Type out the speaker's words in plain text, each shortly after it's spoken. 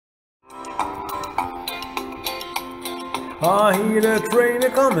I hear the train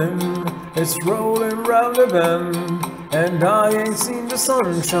a-comin', it's rollin' round the bend, and I ain't seen the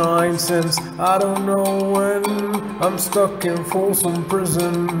sunshine since I don't know when. I'm stuck in Folsom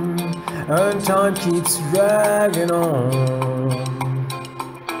Prison, and time keeps dragging on.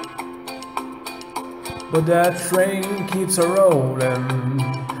 But that train keeps a-rollin'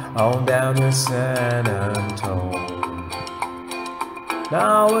 on down to San Antone.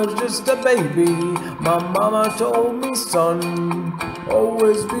 Now it's just a baby, my mama told me, son,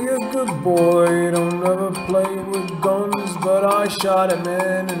 always be a good boy, don't ever play with guns. But I shot a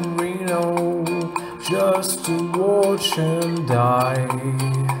man in Reno just to watch him die.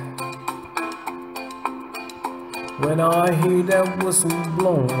 When I hear that whistle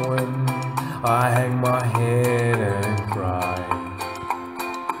blowin', I hang my head and cry.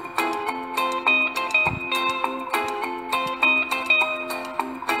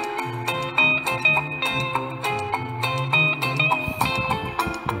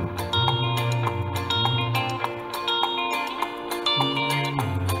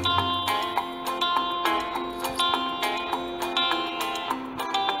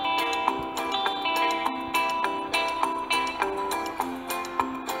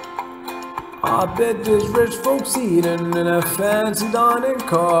 I bet there's rich folks eatin' in a fancy dining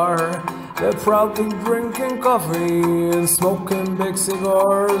car. They're probably drinking coffee and smoking big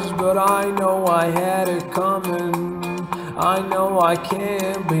cigars. But I know I had it comin', I know I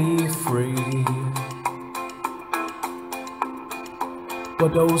can't be free.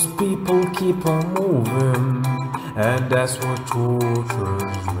 But those people keep on moving, and that's what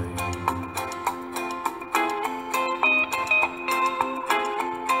tortures me.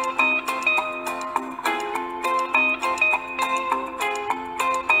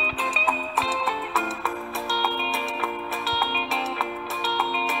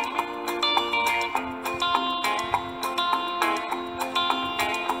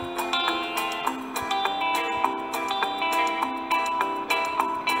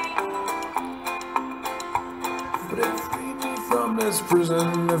 But it freed me from this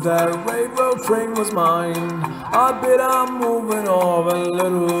prison. If that railroad train was mine, I bet I'm moving off a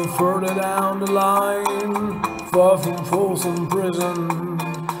little further down the line. Far from Folsom Prison,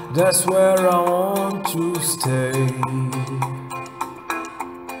 that's where I want to stay.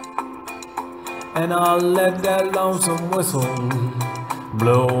 And I'll let that lonesome whistle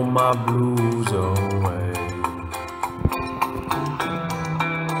blow my blues away.